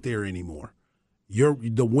just get there anymore.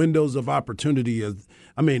 The windows of opportunity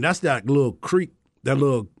that's that little creek, that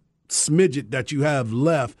little smidget that you have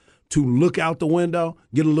left to look out the window,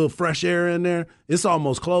 get a little fresh air in there. It's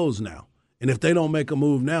almost closed now. And if they don't make a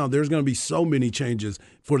move now, there's going to be so many changes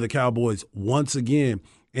for the Cowboys once again.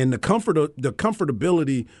 And the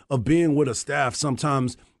comfortability of being with a staff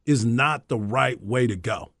sometimes is not the right way to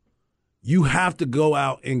go. You have to go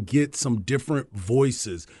out and get some different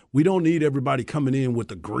voices. We don't need everybody coming in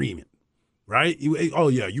with agreement, right? You're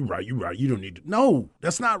right. You don't need to. No,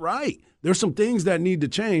 that's not right. There's some things that need to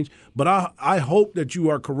change, but I hope that you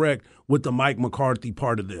are correct with the Mike McCarthy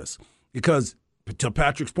part of this because, to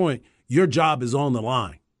Patrick's point, your job is on the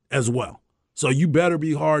line as well. So you better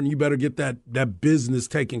be hard and you better get that business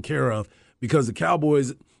taken care of because the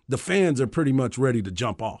Cowboys, the fans are pretty much ready to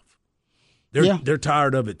jump off. They're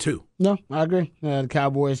tired of it too. No, I agree. The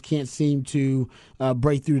Cowboys can't seem to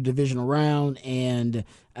break through the divisional round, and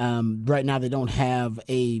right now they don't have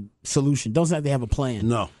a solution. Don't think they have a plan.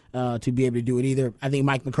 No. To be able to do it either. I think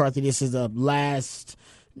Mike McCarthy, this is the last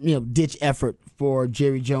ditch effort for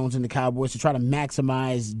Jerry Jones and the Cowboys to try to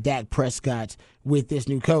maximize Dak Prescott with this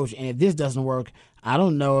new coach. And if this doesn't work, I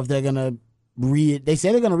don't know if they're going to they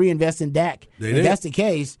say they're going to reinvest in Dak. If that's the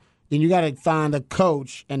case, then you got to find a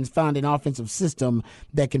coach and find an offensive system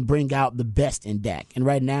that can bring out the best in Dak. And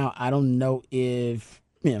right now, I don't know if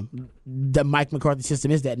the Mike McCarthy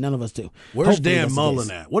system is that. None of us do. Where's Hopefully Dan that's the Mullen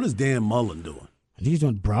case. at? What is Dan Mullen doing? I think he's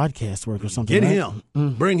doing broadcast work or something. Get right?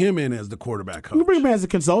 him. Bring him in as the quarterback coach. You can bring him as a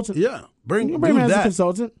consultant. Yeah. Do him as a that.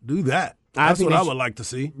 consultant. Do that. I That's think what they I would like to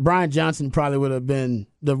see. Brian Johnson probably would have been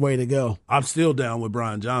the way to go. I'm still down with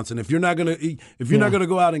Brian Johnson. If you're not gonna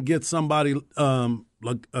go out and get somebody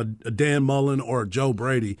like a Dan Mullen or a Joe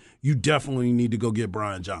Brady, you definitely need to go get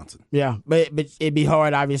Brian Johnson. Yeah, but it'd be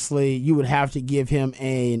hard. Obviously, you would have to give him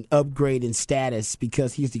an upgrade in status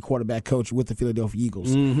because he's the quarterback coach with the Philadelphia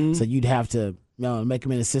Eagles. Mm-hmm. So you'd have to make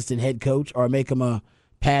him an assistant head coach or make him a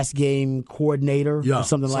pass game coordinator or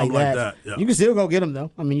something like that. Yeah. You can still go get him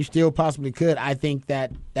though. I mean, you still possibly could. I think I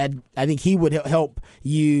think he would help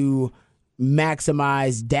you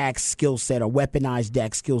maximize Dak's skill set or weaponize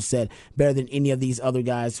Dak's skill set better than any of these other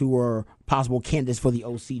guys who are possible candidates for the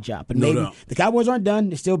OC job. But maybe the Cowboys aren't done.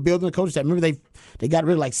 They're still building the coaching staff. Remember, they got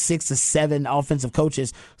rid of like 6 to 7 offensive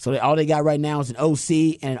coaches. So all they got right now is an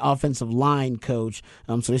OC and an offensive line coach.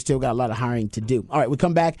 So they still got a lot of hiring to do. All right, we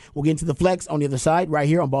come back. We'll get into the flex on the other side right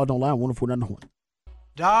here on Ball Don't Lie on 104.9 The Horn.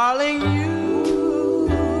 Darling, you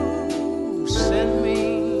send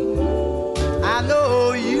me. I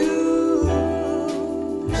know you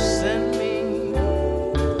send me.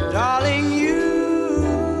 Darling, you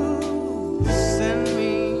send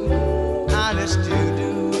me. Honest you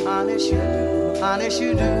do, honest you do, honest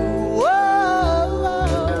you do.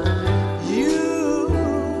 Whoa, you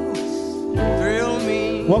thrill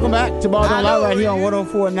me. Welcome back to Ball Don't Lie right here on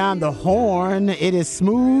 104.9 The Horn. It is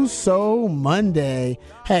Smooth So Monday.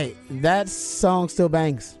 Hey, that song still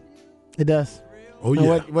bangs. It does. Oh,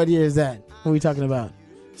 yeah. What year is that? What are we talking about?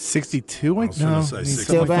 62? I was going to say 65.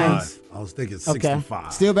 Still bangs. I was thinking 65. Okay.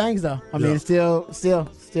 Still bangs though. I mean, it still does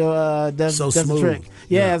So the smooth. trick.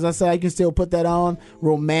 Yeah, as I said, you can still put that on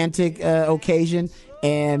romantic occasion,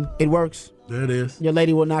 and it works. There it is. Your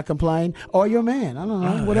lady will not complain, or your man. I don't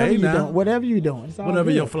know. Whatever hey you're now. doing. Whatever you're doing. It's all Whatever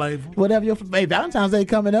good. your flavor. Whatever your hey, Valentine's Day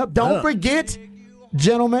coming up. Don't forget,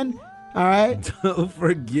 gentlemen. All right. Don't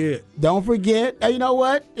forget. Don't forget. You know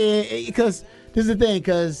what? Because this is the thing.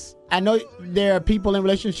 Because I know there are people in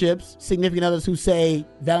relationships, significant others, who say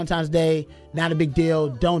Valentine's Day, not a big deal.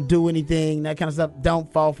 Don't do anything. That kind of stuff.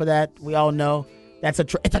 Don't fall for that. We all know that's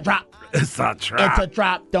it's a drop. It's a trap. It's a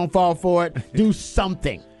drop. Don't fall for it. Do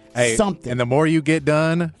something. Hey, something. And the more you get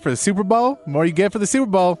done for the Super Bowl, the more you get for the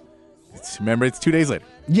Super Bowl. Remember, it's 2 days later.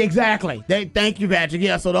 Yeah, exactly. Thank you, Patrick.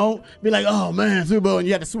 Yeah, so don't be like, oh, man, Super Bowl, and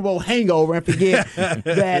you have the Super Bowl hangover and forget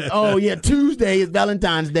that, oh, yeah, Tuesday is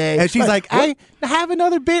Valentine's Day. And she's like, hey, have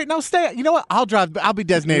another beer. No, stay. You know what? I'll drive. I'll be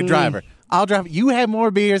designated driver. I'll drive. You have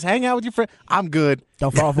more beers. Hang out with your friend. I'm good.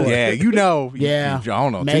 Don't fall for it. Yeah, you know. Yeah. I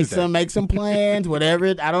don't know. Make Tuesday. some plans,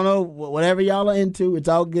 whatever. I don't know. Whatever y'all are into, it's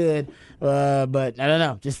all good. But I don't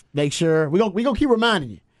know. Just make sure. We gonna keep reminding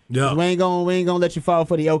you. Yeah. We ain't gonna let you fall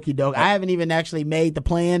for the okie doke. I haven't even actually made the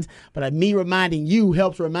plans, but me reminding you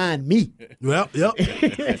helps remind me. Well, yep.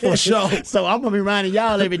 For sure. So I'm gonna be reminding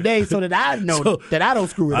y'all every day so that I know that I don't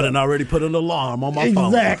screw it I up. done already put an alarm on my phone.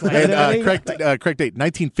 Exactly. And, correct date,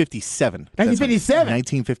 1957. 1957.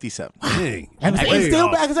 1957. Dang. It's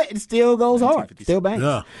still back. It still goes hard. Still bangs.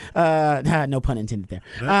 Yeah. No pun intended there.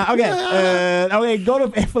 Okay. Go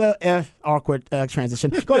to awkward transition.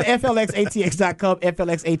 Go to FLXATX.com.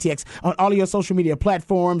 FLXATX on all of your social media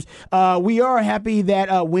platforms. We are happy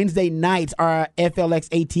that Wednesday nights our FLX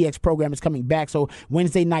ATX program is coming back. So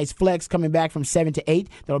Wednesday nights flex coming back from 7 to 8.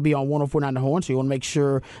 That'll be on 104.9 The Horn. So you want to make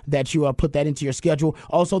sure that you put that into your schedule.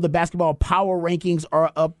 Also, the basketball power rankings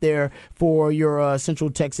are up there for your Central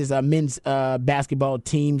Texas men's basketball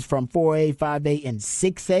teams from 4A, 5A, and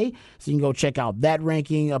 6A. So you can go check out that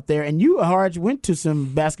ranking up there. And you, Harge, went to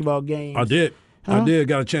some basketball games. I did. Huh? I did.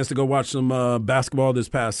 Got a chance to go watch some basketball this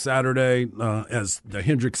past Saturday as the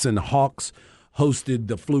Hendrickson Hawks hosted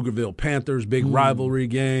the Pflugerville Panthers. Big rivalry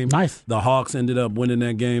game. Nice. The Hawks ended up winning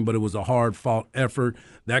that game, but it was a hard-fought effort.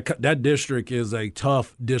 That district is a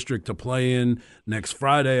tough district to play in. Next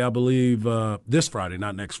Friday, I believe, this Friday,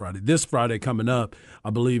 not next Friday, this Friday coming up, I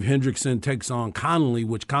believe Hendrickson takes on Connolly,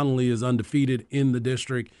 which Connolly is undefeated in the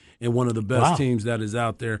district and one of the best teams that is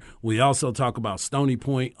out there. We also talk about Stony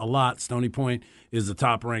Point a lot. Stony Point is the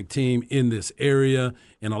top-ranked team in this area,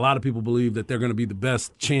 and a lot of people believe that they're going to be the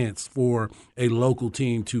best chance for a local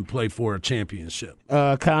team to play for a championship.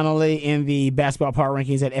 Connolly in the basketball power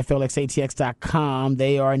rankings at FLXATX.com.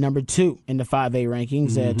 They are number 2 in the 5A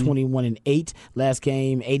rankings at 21-8. Last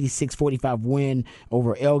game, 86-45 win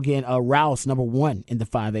over Elgin. Rouse, number 1 in the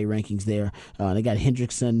 5A rankings there. They got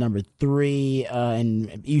Hendrickson, number 3,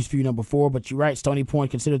 and East for you, number 4. But you're right, Stony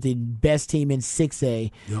Point considered the best team in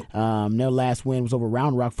 6A. Yep. Their last win was over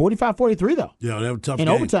Round Rock, 45-43 though. Yeah, that was a tough in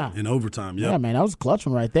game. overtime. In overtime, Yeah, man, that was a clutch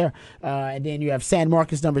one right there. And then you have San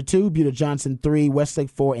Marcos, number 2, Buda Johnson 3, Westlake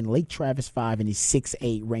 4, and Lake Travis 5 in the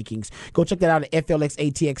 6A rankings. Go check that out at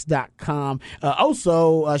FLXATX.com.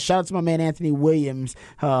 Also, shout out to my man Anthony Williams.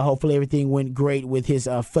 Hopefully everything went great with his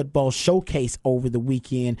football showcase over the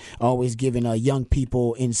weekend. Always giving young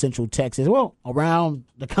people in Central Texas, well, around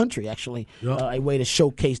the country actually, a way to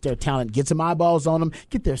showcase their talent, get some eyeballs on them,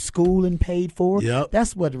 get their schooling paid for. Yep.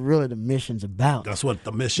 That's what really the mission's about. That's what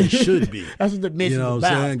the mission should be. That's what the mission's about. You know what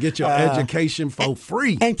I'm saying? Get your education for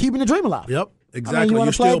free. And keeping the dream alive. Yep. Exactly. I mean, you want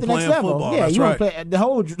You're to play still at the next playing level. football. Yeah, That's you right. want to play. The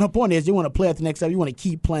whole point is you want to play at the next level. You want to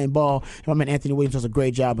keep playing ball. My man Anthony Williams does a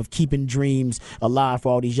great job of keeping dreams alive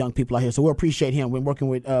for all these young people out here. So we appreciate him. We're working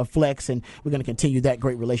with Flex, and we're going to continue that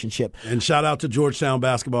great relationship. And shout out to Georgetown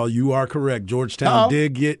basketball. You are correct. Georgetown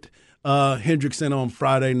did get Hendrickson on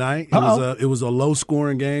Friday night. It was a low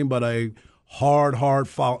scoring game, but a hard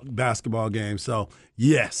fought basketball game. So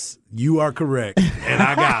yes, you are correct, and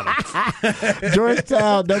I got it.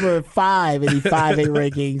 Georgetown, number 5 in the 5A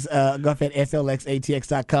rankings. Go off at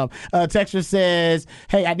FLXATX.com. Texture says,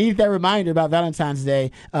 hey, I needed that reminder about Valentine's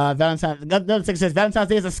Day. Another texture says, Valentine's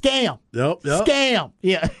Day is a scam. Yep. Scam.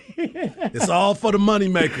 Yeah. It's all for the money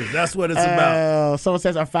makers. That's what it's about. Someone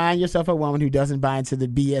says, or find yourself a woman who doesn't buy into the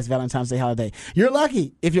BS Valentine's Day holiday. You're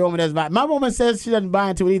lucky if your woman doesn't buy. My woman says she doesn't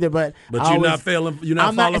buy into it either, but you're not falling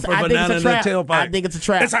for banana in the tailpipe. I think it's a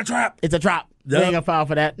trap. It's a trap. It's a trap. Yep. We ain't gonna fall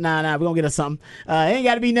for that. Nah, we're gonna get us something. It ain't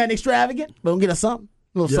gotta be nothing extravagant, but we'll get us something.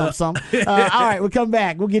 A little something. All right, we'll come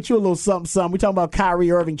back. We'll get you a little something. We're talking about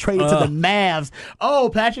Kyrie Irving traded to the Mavs.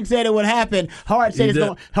 Oh, Patrick said it would happen. Hart said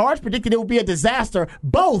Hart's predicted it would be a disaster.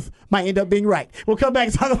 Both might end up being right. We'll come back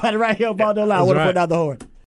and talk about it right here on Ball Don't Lie. What if we're down the horn?